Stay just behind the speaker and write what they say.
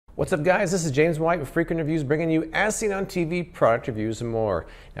What's up, guys? This is James White with Frequent Reviews, bringing you as seen on TV product reviews and more.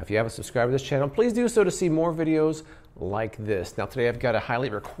 Now, if you haven't subscribed to this channel, please do so to see more videos like this. Now, today I've got a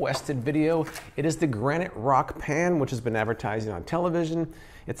highly requested video. It is the GraniteRock Pan, which has been advertising on television.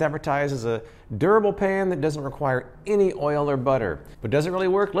 It's advertised as a durable pan that doesn't require any oil or butter. But does it really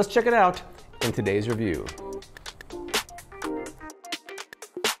work? Let's check it out in today's review.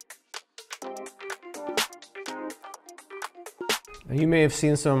 You may have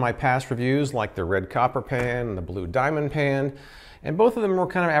seen some of my past reviews like the red copper pan and the blue diamond pan, and both of them were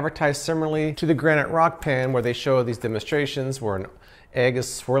kind of advertised similarly to the GraniteRock Pan, where they show these demonstrations where an egg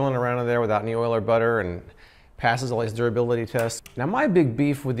is swirling around in there without any oil or butter and passes all these durability tests. Now, my big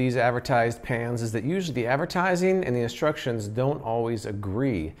beef with these advertised pans is that usually the advertising and the instructions don't always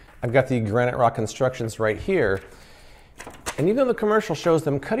agree. I've got the GraniteRock instructions right here, and even though the commercial shows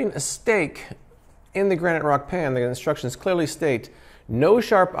them cutting a steak in the GraniteRock Pan, the instructions clearly state no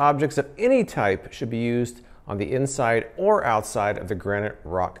sharp objects of any type should be used on the inside or outside of the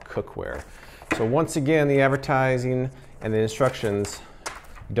GraniteRock cookware. So once again, the advertising and the instructions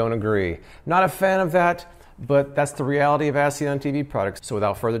don't agree. Not a fan of that, but that's the reality of as seen on TV products. So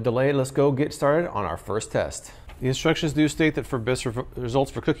without further delay, let's go get started on our first test. The instructions do state that for best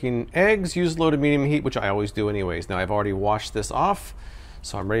results for cooking eggs, use low to medium heat, which I always do anyways. Now, I've already washed this off,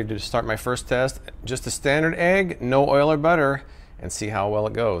 so I'm ready to start my first test. Just a standard egg, no oil or butter, and see how well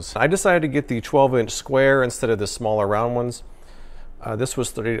it goes. I decided to get the 12-inch square instead of the smaller round ones. This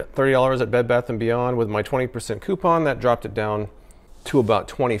was $30 at Bed Bath & Beyond. With my 20% coupon, that dropped it down to about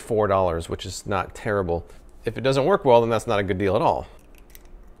 $24, which is not terrible. If it doesn't work well, then that's not a good deal at all.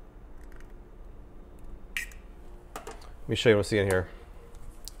 Let me show you what I'm seeing here.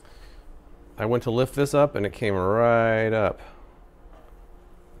 I went to lift this up and it came right up.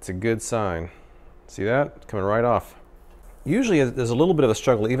 It's a good sign. See that? It's coming right off. Usually there's a little bit of a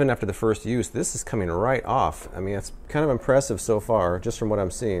struggle even after the first use. This is coming right off. I mean, it's kind of impressive so far, just from what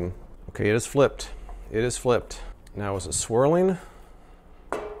I'm seeing. Okay, it is flipped. It is flipped. Now, is it swirling?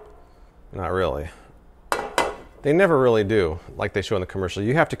 Not really. They never really do, like they show in the commercial.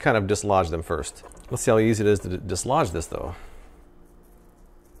 You have to kind of dislodge them first. Let's see how easy it is to dislodge this, though.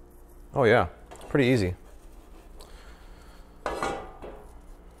 Oh yeah, pretty easy.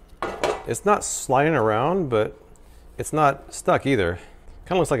 It's not sliding around, but it's not stuck either.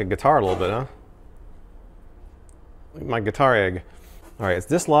 Kind of looks like a guitar a little bit, huh? Like my guitar egg. All right, it's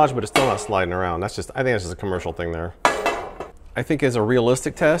dislodged, but it's still not sliding around. That's just, I think that's just a commercial thing there. I think as a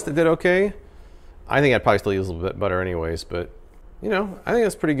realistic test, it did okay. I think I'd probably still use a little bit better anyways, but you know, I think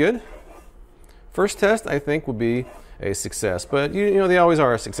that's pretty good. First test, I think, would be a success, but you know, they always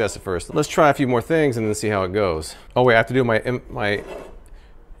are a success at first. Let's try a few more things and then see how it goes. Oh wait, I have to do my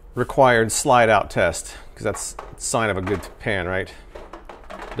required slide out test, because that's a sign of a good pan, right?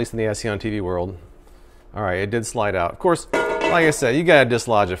 At least in the as seen on TV world. All right, it did slide out. Of course, like I said, you gotta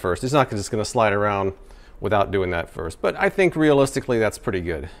dislodge it first. It's not just gonna slide around without doing that first, but I think realistically that's pretty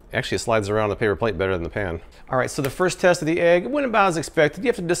good. Actually, it slides around the paper plate better than the pan. All right, so the first test of the egg went about as expected. You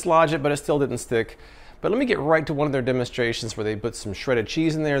have to dislodge it, but it still didn't stick. But let me get right to one of their demonstrations where they put some shredded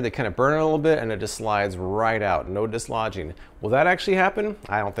cheese in there, they kind of burn it a little bit, and it just slides right out, no dislodging. Will that actually happen?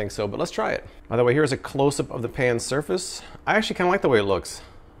 I don't think so, but let's try it. By the way, here's a close-up of the pan's surface. I actually kind of like the way it looks.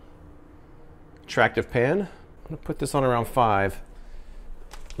 Attractive pan. I'm gonna put this on around 5.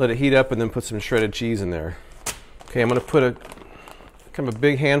 Let it heat up and then put some shredded cheese in there. Okay, I'm gonna put a kind of a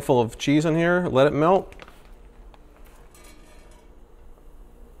big handful of cheese on here, let it melt.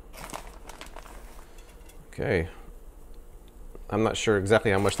 Okay, I'm not sure exactly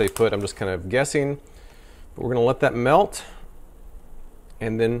how much they put, I'm just kind of guessing, but we're gonna let that melt,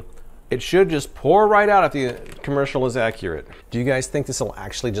 and then it should just pour right out if the commercial is accurate. Do you guys think this will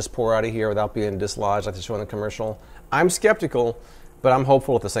actually just pour out of here without being dislodged like they show in the commercial? I'm skeptical, but I'm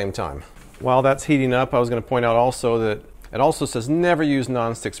hopeful at the same time. While that's heating up, I was gonna point out also that it also says never use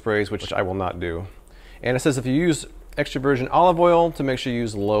non-stick sprays, which I will not do. And it says if you use extra virgin olive oil, to make sure you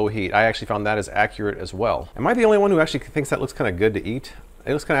use low heat. I actually found that is accurate as well. Am I the only one who actually thinks that looks kind of good to eat?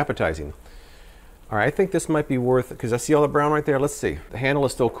 It looks kind of appetizing. All right, I think this might be worth it, because I see all the brown right there. Let's see. The handle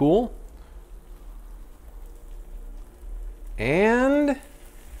is still cool. And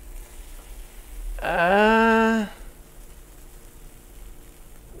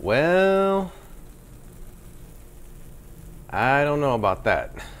well, I don't know about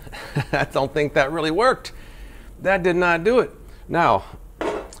that. I don't think that really worked. That did not do it. Now,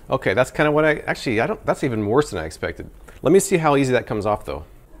 okay, that's kind of what that's even worse than I expected. Let me see how easy that comes off though.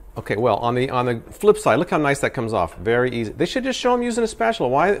 Okay, well, on the flip side, look how nice that comes off. Very easy. They should just show them using a spatula.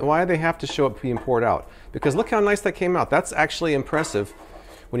 Why do they have to show it being poured out? Because look how nice that came out. That's actually impressive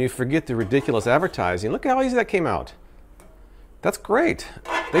when you forget the ridiculous advertising. Look how easy that came out. That's great.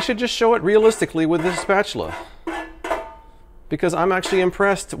 They should just show it realistically with this spatula. Because I'm actually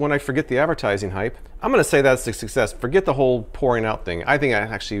impressed when I forget the advertising hype. I'm going to say that's a success. Forget the whole pouring out thing. I think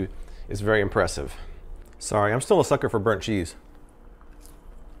that actually is very impressive. Sorry, I'm still a sucker for burnt cheese.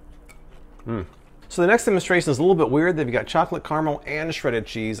 So the next demonstration is a little bit weird. They've got chocolate caramel and shredded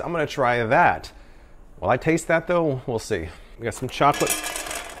cheese. I'm going to try that. Will I taste that though? We'll see. We got some chocolate.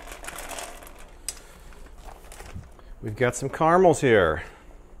 We've got some caramels here.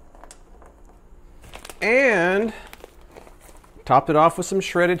 And topped it off with some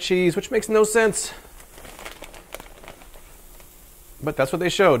shredded cheese, which makes no sense. But that's what they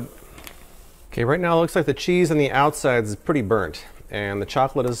showed. Okay, right now it looks like the cheese on the outside is pretty burnt. And the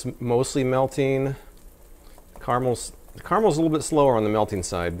chocolate is mostly melting. The caramel's a little bit slower on the melting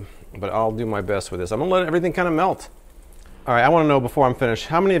side, but I'll do my best with this. I'm gonna let everything kind of melt. All right, I wanna know before I'm finished,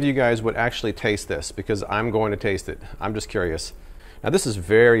 how many of you guys would actually taste this? Because I'm going to taste it. I'm just curious. Now this is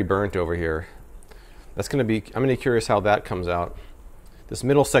very burnt over here. I'm gonna be curious how that comes out. This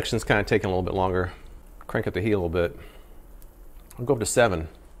middle section's kind of taking a little bit longer. Crank up the heat a little bit. I'll go up to 7.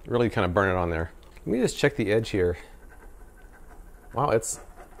 Really kind of burn it on there. Let me just check the edge here. Wow,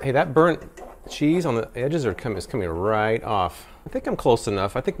 hey, that burnt cheese on the edges is coming right off. I think I'm close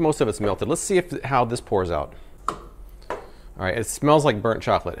enough. I think most of it's melted. Let's see how this pours out. All right, it smells like burnt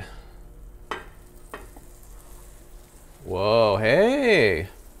chocolate. Whoa, hey.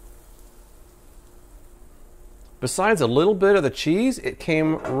 Besides a little bit of the cheese, it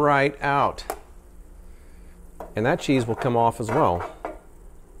came right out. And that cheese will come off as well.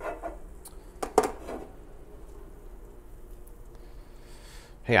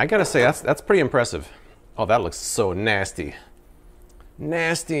 Hey, I gotta say, that's pretty impressive. Oh, that looks so nasty.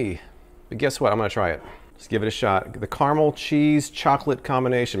 Nasty. But guess what? I'm gonna try it. Just give it a shot. The caramel cheese chocolate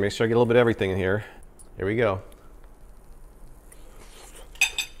combination. Make sure I get a little bit of everything in here. Here we go.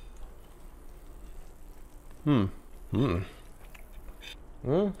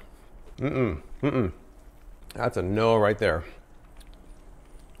 That's a no right there.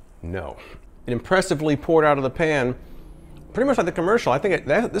 No. It impressively poured out of the pan. Pretty much like the commercial. I think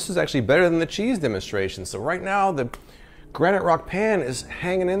this is actually better than the cheese demonstration. So right now the GraniteRock Pan is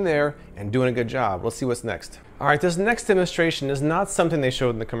hanging in there and doing a good job. Let's see what's next. All right, this next demonstration is not something they showed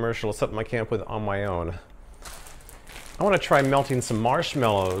in the commercial. It's something I came up with on my own. I want to try melting some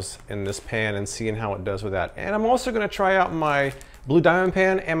marshmallows in this pan and seeing how it does with that. And I'm also going to try out my blue diamond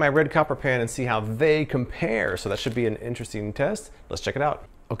pan and my red copper pan and see how they compare. So that should be an interesting test. Let's check it out.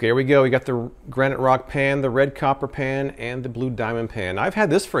 Okay, here we go. We got the GraniteRock Pan, the red copper pan, and the blue diamond pan. I've had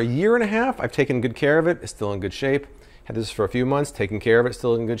this for a year and a half. I've taken good care of it. It's still in good shape. Had this for a few months, taken care of it,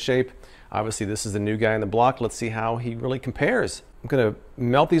 still in good shape. Obviously, this is the new guy in the block. Let's see how he really compares. I'm gonna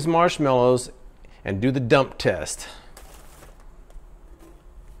melt these marshmallows and do the dump test.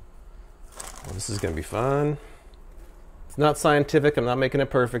 Well, this is gonna be fun. It's not scientific. I'm not making it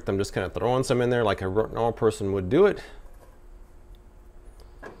perfect. I'm just kind of throwing some in there like a normal person would do it.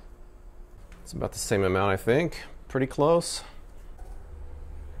 It's about the same amount, I think. Pretty close.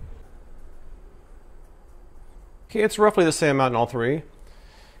 Okay, it's roughly the same amount in all three.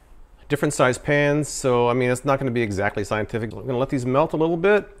 Different size pans, so I mean, it's not going to be exactly scientific. I'm going to let these melt a little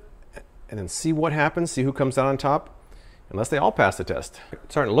bit and then see what happens, see who comes out on top, unless they all pass the test.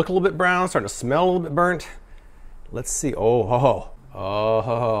 It's starting to look a little bit brown, starting to smell a little bit burnt. Let's see. Oh,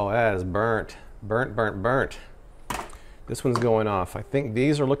 that is burnt. Burnt. This one's going off. I think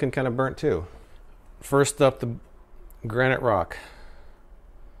these are looking kind of burnt too. First up, the GraniteRock.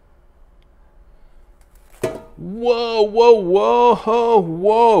 Whoa.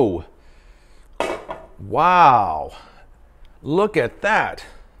 Wow. Look at that.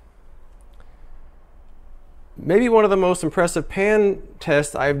 Maybe one of the most impressive pan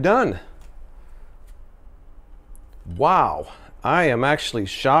tests I've done. Wow. I am actually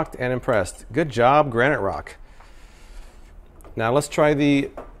shocked and impressed. Good job, GraniteRock. Now let's try the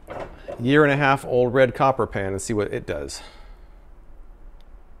year-and-a-half-old red copper pan and see what it does.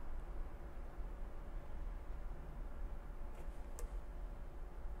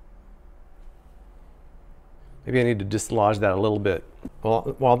 Maybe I need to dislodge that a little bit.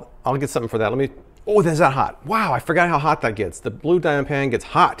 Well, I'll get something for that. Oh, is that hot? Wow, I forgot how hot that gets. The blue diamond pan gets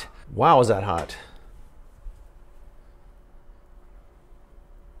hot. Wow, is that hot?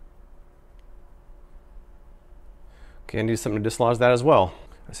 Okay, I need something to dislodge that as well.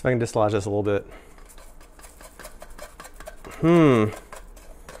 Let's see if I can dislodge this a little bit.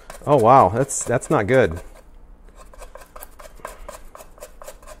 Oh wow, that's not good.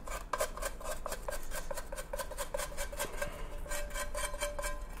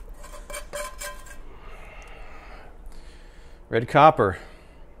 Red copper.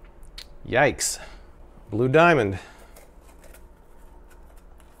 Yikes. Blue diamond.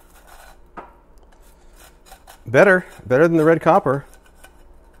 Better than the red copper.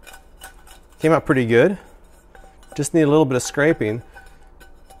 Came out pretty good. Just need a little bit of scraping.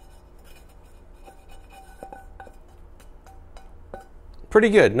 Pretty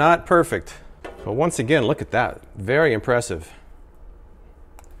good, not perfect. But once again, look at that. Very impressive.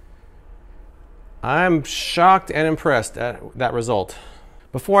 I'm shocked and impressed at that result.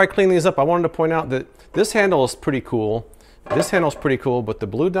 Before I clean these up, I wanted to point out that this handle is pretty cool. This handle is pretty cool, but the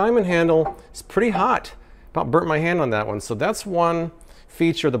blue diamond handle is pretty hot. About burnt my hand on that one. So that's one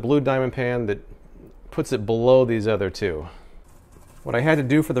feature of the blue diamond pan that puts it below these other two. What I had to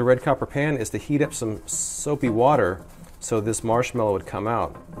do for the red copper pan is to heat up some soapy water so this marshmallow would come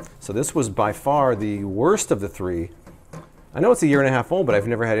out. So this was by far the worst of the three. I know it's a 1.5 years old, but I've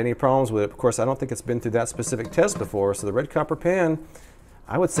never had any problems with it. Of course, I don't think it's been through that specific test before. So the red copper pan,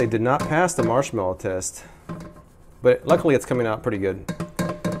 I would say, did not pass the marshmallow test. But luckily, it's coming out pretty good.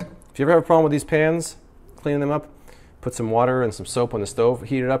 If you ever have a problem with these pans, cleaning them up, put some water and some soap on the stove,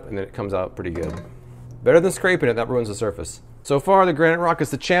 heat it up, and then it comes out pretty good. Better than scraping it, that ruins the surface. So far, the GraniteRock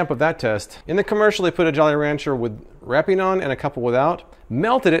is the champ of that test. In the commercial, they put a Jolly Rancher with wrapping on and a couple without,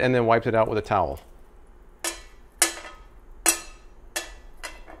 melted it, and then wiped it out with a towel.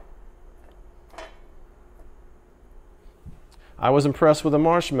 I was impressed with the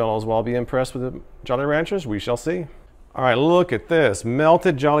marshmallows. Will I be impressed with the Jolly Ranchers? We shall see. All right, look at this.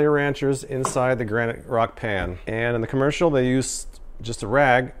 Melted Jolly Ranchers inside the GraniteRock pan. And in the commercial, they used just a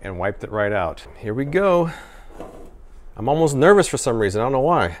rag and wiped it right out. Here we go. I'm almost nervous for some reason. I don't know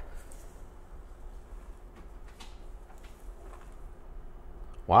why.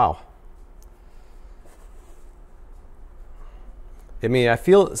 Wow. I mean, I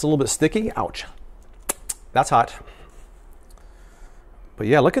feel it's a little bit sticky. Ouch. That's hot. But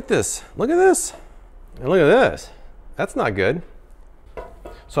yeah, look at this. Look at this. And look at this. That's not good.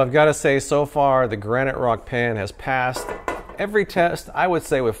 So I've got to say, so far, the GraniteRock pan has passed every test, I would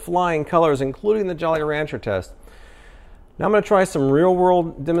say, with flying colors, including the Jolly Rancher test. Now I'm going to try some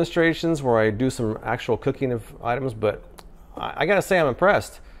real-world demonstrations where I do some actual cooking of items, but I got to say I'm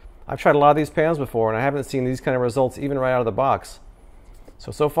impressed. I've tried a lot of these pans before, and I haven't seen these kind of results even right out of the box.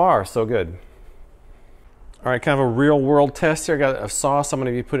 So far, so good. All right, kind of a real-world test here. I got a sauce I'm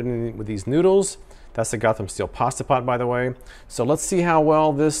going to be putting in with these noodles. That's the Gotham Steel pasta pot, by the way. So let's see how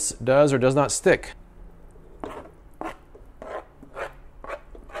well this does or does not stick.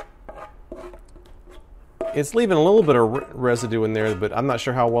 It's leaving a little bit of residue in there, but I'm not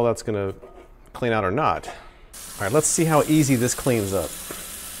sure how well that's going to clean out or not. All right, let's see how easy this cleans up.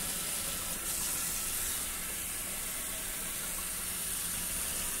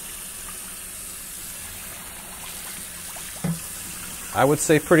 I would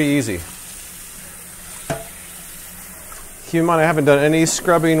say pretty easy. Keep in mind, I haven't done any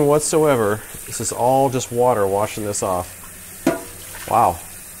scrubbing whatsoever. This is all just water washing this off. Wow.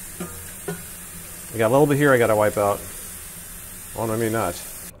 I got a little bit here I got to wipe out. Oh, no, maybe not.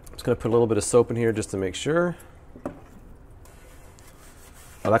 I'm just going to put a little bit of soap in here just to make sure.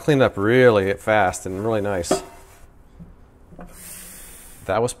 Oh, that cleaned up really fast and really nice.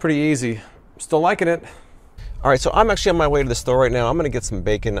 That was pretty easy. Still liking it. All right, so I'm actually on my way to the store right now. I'm going to get some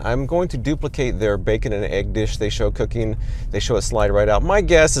bacon. I'm going to duplicate their bacon and egg dish they show cooking. They show it slide right out. My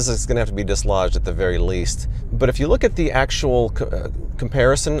guess is it's going to have to be dislodged at the very least. But if you look at the actual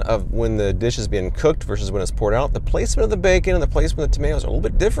comparison of when the dish is being cooked versus when it's poured out, the placement of the bacon and the placement of the tomatoes are a little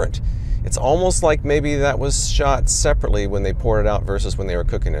bit different. It's almost like maybe that was shot separately when they poured it out versus when they were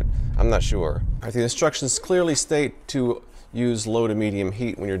cooking it. I'm not sure. All right, the instructions clearly state to use low to medium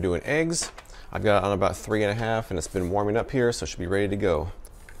heat when you're doing eggs. I've got it on about 3.5 and it's been warming up here, so it should be ready to go.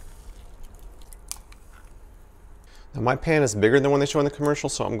 Now my pan is bigger than one they show in the commercial,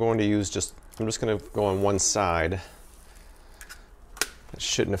 so I'm going to use I'm just going to go on one side. That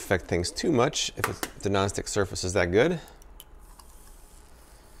shouldn't affect things too much if the nonstick surface is that good.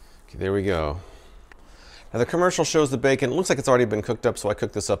 Okay, there we go. Now the commercial shows the bacon. It looks like it's already been cooked up, so I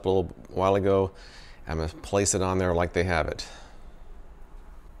cooked this up a little while ago. I'm going to place it on there like they have it.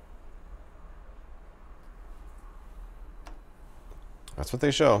 That's what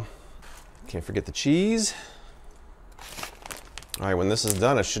they show. Can't forget the cheese. All right, when this is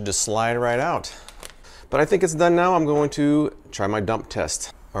done, it should just slide right out. But I think it's done now. I'm going to try my dump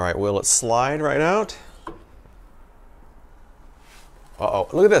test. All right, will it slide right out? Uh-oh,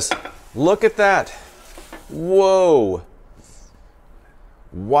 look at this. Look at that. Whoa.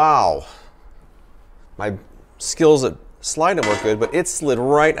 Wow. My skills at sliding weren't good, but it slid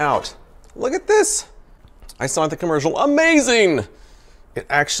right out. Look at this. I saw it at the commercial. Amazing! It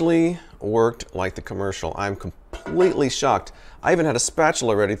actually worked like the commercial. I'm completely shocked. I even had a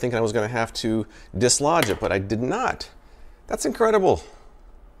spatula ready thinking I was going to have to dislodge it, but I did not. That's incredible.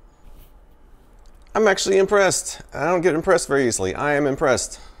 I'm actually impressed. I don't get impressed very easily. I am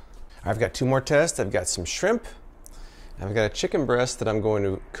impressed. I've got 2 more tests. I've got some shrimp. I've got a chicken breast that I'm going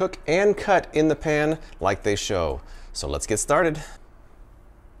to cook and cut in the pan like they show. So let's get started.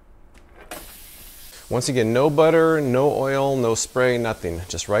 Once again, no butter, no oil, no spray, nothing.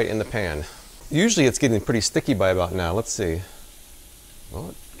 Just right in the pan. Usually it's getting pretty sticky by about now. Let's see. Well,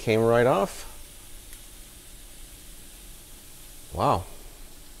 it came right off. Wow.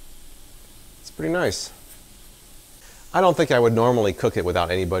 It's pretty nice. I don't think I would normally cook it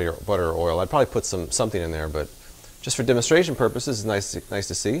without any butter or oil. I'd probably put something in there, but just for demonstration purposes, it's nice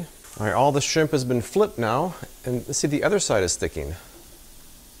to see. All right, all the shrimp has been flipped now, and let's see, the other side is sticking.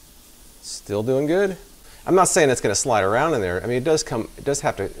 Still doing good. I'm not saying it's going to slide around in there. I mean, it does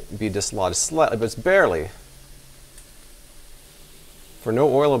have to be dislodged slightly, but it's barely. For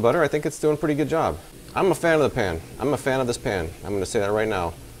no oil or butter, I think it's doing a pretty good job. I'm a fan of the pan. I'm a fan of this pan. I'm going to say that right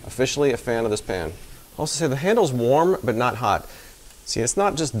now. Officially a fan of this pan. Also say the handle's warm, but not hot. See, it's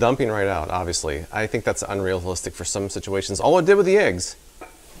not just dumping right out, obviously. I think that's unrealistic for some situations. All it did with the eggs,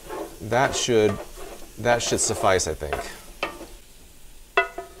 that should suffice, I think.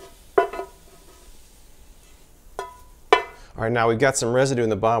 All right, now we've got some residue in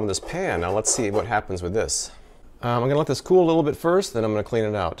the bottom of this pan. Now let's see what happens with this. I'm gonna let this cool a little bit first, then I'm gonna clean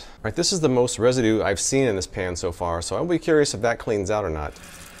it out. All right, this is the most residue I've seen in this pan so far, so I'll be curious if that cleans out or not.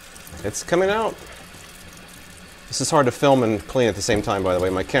 It's coming out. This is hard to film and clean at the same time, by the way.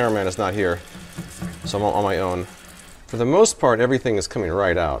 My cameraman is not here, so I'm on my own. For the most part, everything is coming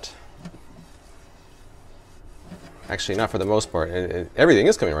right out. Actually, not for the most part. Everything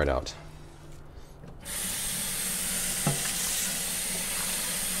is coming right out.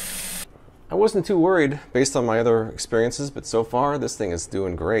 I wasn't too worried based on my other experiences, but so far this thing is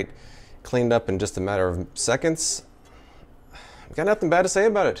doing great. Cleaned up in just a matter of seconds. I've got nothing bad to say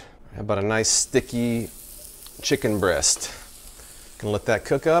about it. How about a nice sticky chicken breast? Gonna let that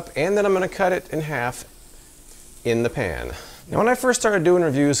cook up, and then I'm gonna cut it in half in the pan. Now, when I first started doing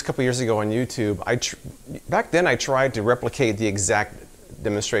reviews a couple years ago on YouTube, back then I tried to replicate the exact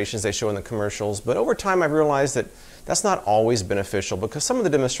demonstrations they show in the commercials, but over time I've realized that that's not always beneficial because some of the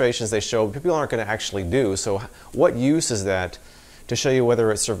demonstrations they show people aren't going to actually do. So what use is that to show you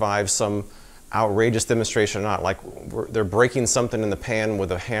whether it survives some outrageous demonstration or not? Like they're breaking something in the pan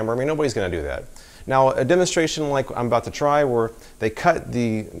with a hammer. I mean, nobody's going to do that. Now, a demonstration like I'm about to try where they cut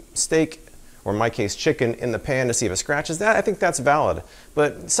the steak, or in my case chicken, in the pan to see if it scratches, that I think that's valid.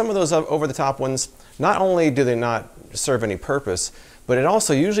 But some of those over-the-top ones, not only do they not serve any purpose, but it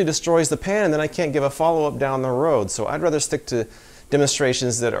also usually destroys the pan, and then I can't give a follow-up down the road. So I'd rather stick to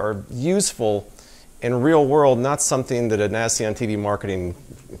demonstrations that are useful in real world, not something that a nasty on TV marketing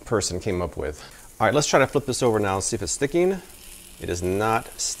person came up with. All right, let's try to flip this over now and see if it's sticking. It is not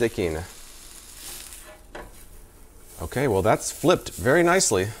sticking. Okay, well that's flipped very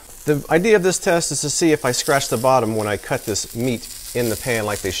nicely. The idea of this test is to see if I scratch the bottom when I cut this meat in the pan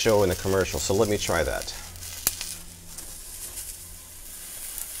like they show in the commercial. So let me try that.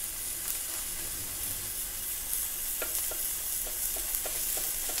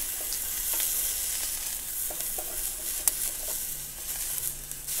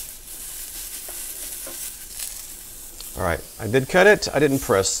 All right, I did cut it. I didn't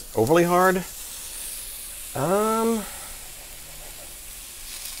press overly hard.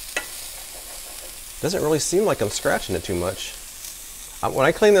 Doesn't really seem like I'm scratching it too much. When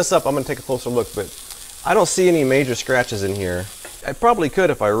I clean this up, I'm gonna take a closer look, but I don't see any major scratches in here. I probably could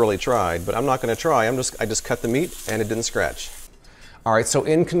if I really tried, but I'm not gonna try. I just cut the meat and it didn't scratch. All right, so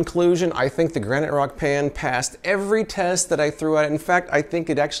in conclusion, I think the GraniteRock Pan passed every test that I threw at it. In fact, I think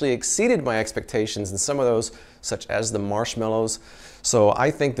it actually exceeded my expectations in some of those, such as the marshmallows. So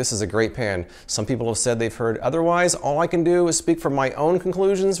I think this is a great pan. Some people have said they've heard otherwise. All I can do is speak from my own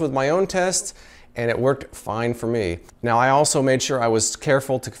conclusions with my own tests, and it worked fine for me. Now, I also made sure I was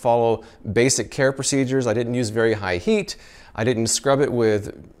careful to follow basic care procedures. I didn't use very high heat. I didn't scrub it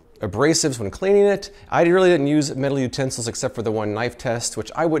with abrasives when cleaning it. I really didn't use metal utensils except for the one knife test,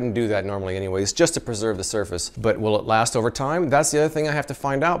 which I wouldn't do that normally anyways, just to preserve the surface. But will it last over time? That's the other thing I have to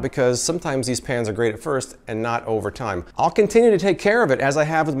find out, because sometimes these pans are great at first and not over time. I'll continue to take care of it as I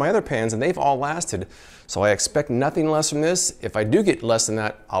have with my other pans, and they've all lasted. So I expect nothing less from this. If I do get less than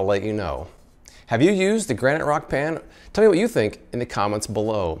that, I'll let you know. Have you used the GraniteRock Pan? Tell me what you think in the comments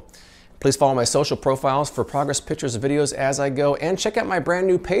below. Please follow my social profiles for progress pictures and videos as I go, and check out my brand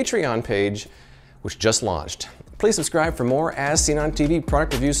new Patreon page which just launched. Please subscribe for more As Seen on TV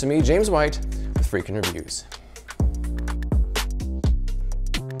product reviews from me, James White, with Freakin' Reviews.